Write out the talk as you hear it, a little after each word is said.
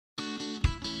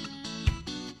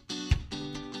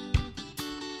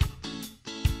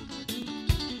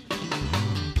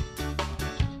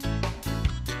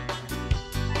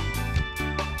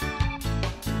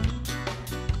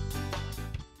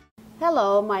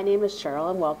Hello, my name is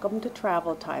Cheryl and welcome to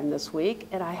Travel Time this week.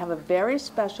 And I have a very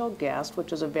special guest,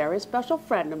 which is a very special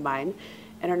friend of mine.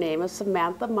 And her name is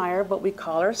Samantha Meyer, but we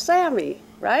call her Sammy,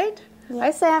 right? Yes.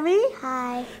 Hi, Sammy.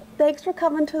 Hi. Thanks for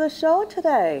coming to the show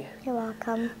today. You're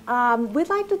welcome. We'd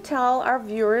like to tell our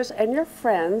viewers and your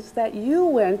friends that you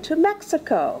went to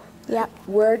Mexico. Yep.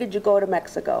 Where did you go to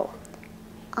Mexico?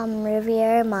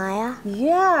 Riviera Maya.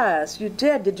 Yes, you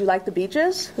did. Did you like the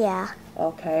beaches? Yeah.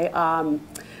 Okay.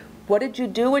 What did you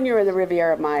do when you were in the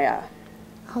Riviera Maya?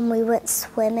 We went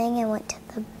swimming and went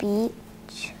to the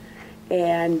beach.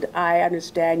 And I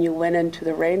understand you went into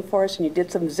the rainforest and you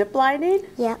did some zip lining?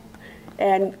 Yep.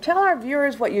 And tell our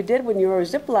viewers what you did when you were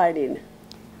zip lining.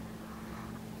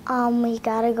 We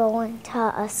gotta go into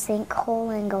a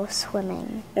sinkhole and go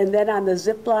swimming. And then on the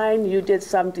zip line, you did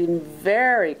something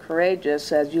very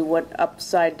courageous as you went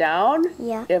upside down.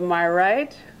 Yeah. Am I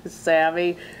right,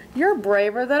 Sammy? You're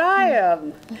braver than I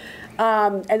am.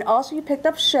 And also you picked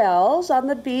up shells on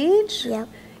the beach. Yep.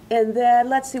 And then,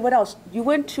 let's see, what else? You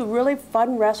went to really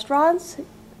fun restaurants?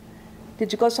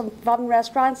 Did you go to some fun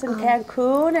restaurants in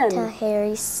Cancun? And to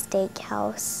Harry's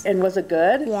Steakhouse. And was it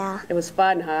good? Yeah. It was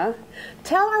fun, huh?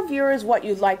 Tell our viewers what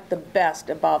you liked the best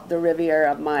about the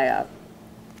Riviera Maya.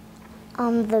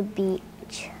 The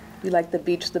beach. You liked the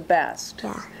beach the best?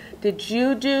 Yeah. Did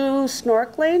you do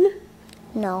snorkeling?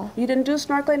 No. You didn't do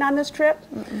snorkeling on this trip?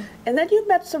 Mm-mm. And then you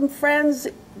met some friends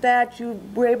that you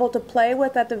were able to play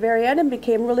with at the very end and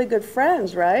became really good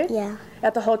friends, right? Yeah.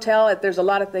 At the hotel, there's a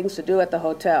lot of things to do at the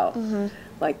hotel. Mm-hmm.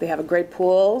 Like they have a great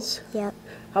pools. Yep.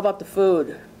 How about the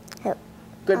food?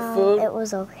 Good food? It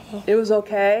was okay. It was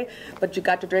okay, but you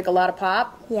got to drink a lot of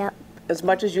pop? Yep. As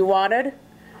much as you wanted?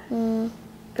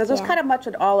 Because it was kind of much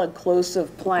an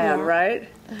all-inclusive plan, right?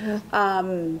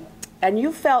 Mm-hmm. And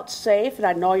you felt safe, and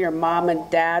I know your mom and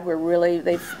dad were really,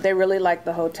 they really liked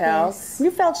the hotel. Yes. You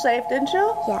felt safe, didn't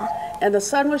you? Yeah. And the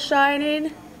sun was shining,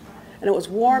 and it was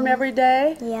warm every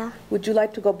day? Yeah. Would you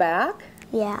like to go back?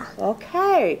 Yeah.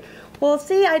 Okay. Well,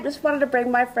 see, I just wanted to bring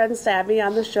my friend Sammy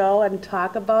on the show and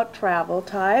talk about Travel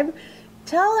Time.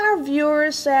 Tell our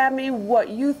viewers, Sammy, what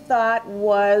you thought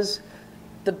was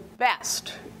the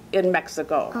best in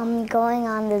Mexico. Going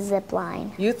on the zip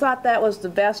line. You thought that was the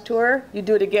best tour? You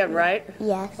do it again, right?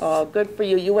 Yes. Oh, good for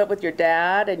you. You went with your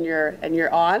dad and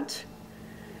your aunt.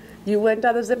 You went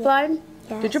on the zip line?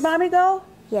 Yes. Did your mommy go?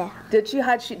 Yeah. Did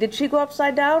she go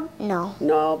upside down? No.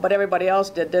 No, but everybody else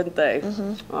did, didn't they?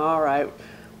 Mm-hmm. All right.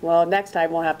 Well, next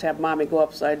time we'll have to have mommy go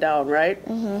upside down, right?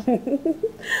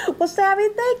 Mm-hmm. Well, Sammy,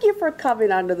 thank you for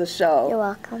coming onto the show. You're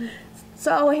welcome.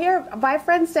 So here, my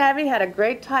friend Sammy had a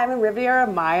great time in Riviera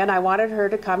Maya, and I wanted her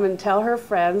to come and tell her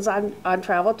friends on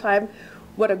Travel Time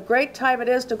what a great time it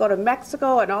is to go to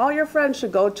Mexico, and all your friends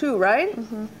should go too, right?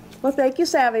 Mm-hmm. Well, thank you,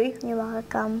 Sammy. You're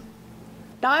welcome.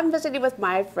 Now I'm visiting with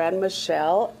my friend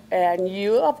Michelle, and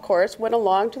you, of course, went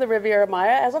along to the Riviera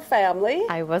Maya as a family.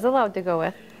 I was allowed to go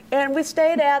with. And we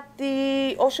stayed at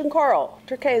the Ocean Coral,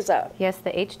 Turquesa. Yes,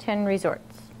 the H10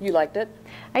 Resorts. You liked it?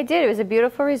 I did. It was a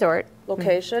beautiful resort.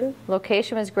 Location?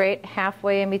 Location was great,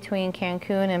 halfway in between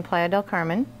Cancun and Playa del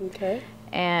Carmen. Okay.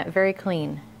 And very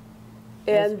clean.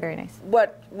 It was very nice.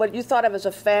 What you thought of as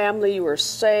a family, you were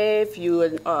safe,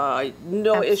 you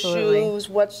no issues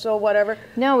whatsoever?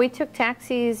 No, we took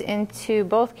taxis into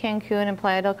both Cancun and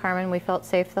Playa del Carmen. We felt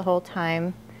safe the whole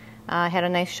time. Had a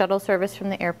nice shuttle service from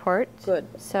the airport. Good.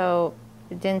 So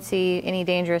didn't see any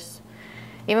dangerous.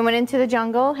 Even went into the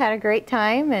jungle, had a great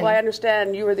time. And well, I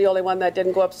understand you were the only one that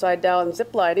didn't go upside down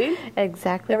zip lining.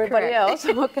 Exactly. Everybody correct. else,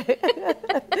 okay.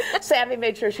 Sammy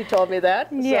made sure she told me that.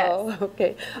 Yes. So,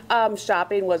 okay.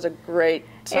 Shopping was a great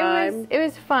time. It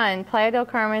was fun. Playa del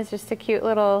Carmen is just a cute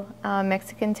little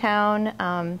Mexican town.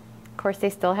 Of course, they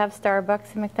still have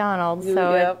Starbucks and McDonald's.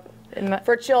 So yep.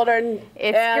 For children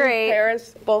it's and great.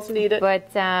 Parents both need it. But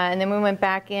and then we went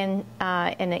back in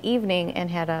the evening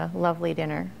and had a lovely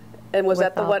dinner. And was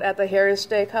that the one at the Harry's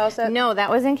Steakhouse? No, that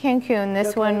was in Cancun.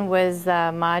 This one was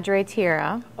Madre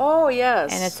Tierra. Oh,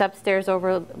 yes. And it's upstairs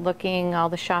overlooking all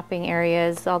the shopping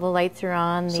areas. All the lights are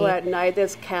on. So at night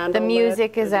there's candlelit. The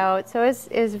music is out. So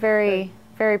it's very,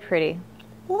 very pretty.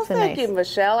 Well, thank you,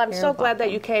 Michelle. I'm so glad that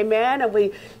you came in,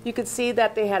 and you could see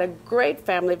that they had a great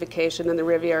family vacation in the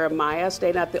Riviera Maya,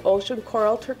 staying at the Ocean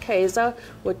Coral Turquesa,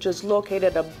 which is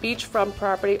located a beachfront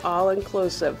property,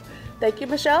 all-inclusive. Thank you,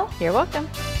 Michelle. You're welcome.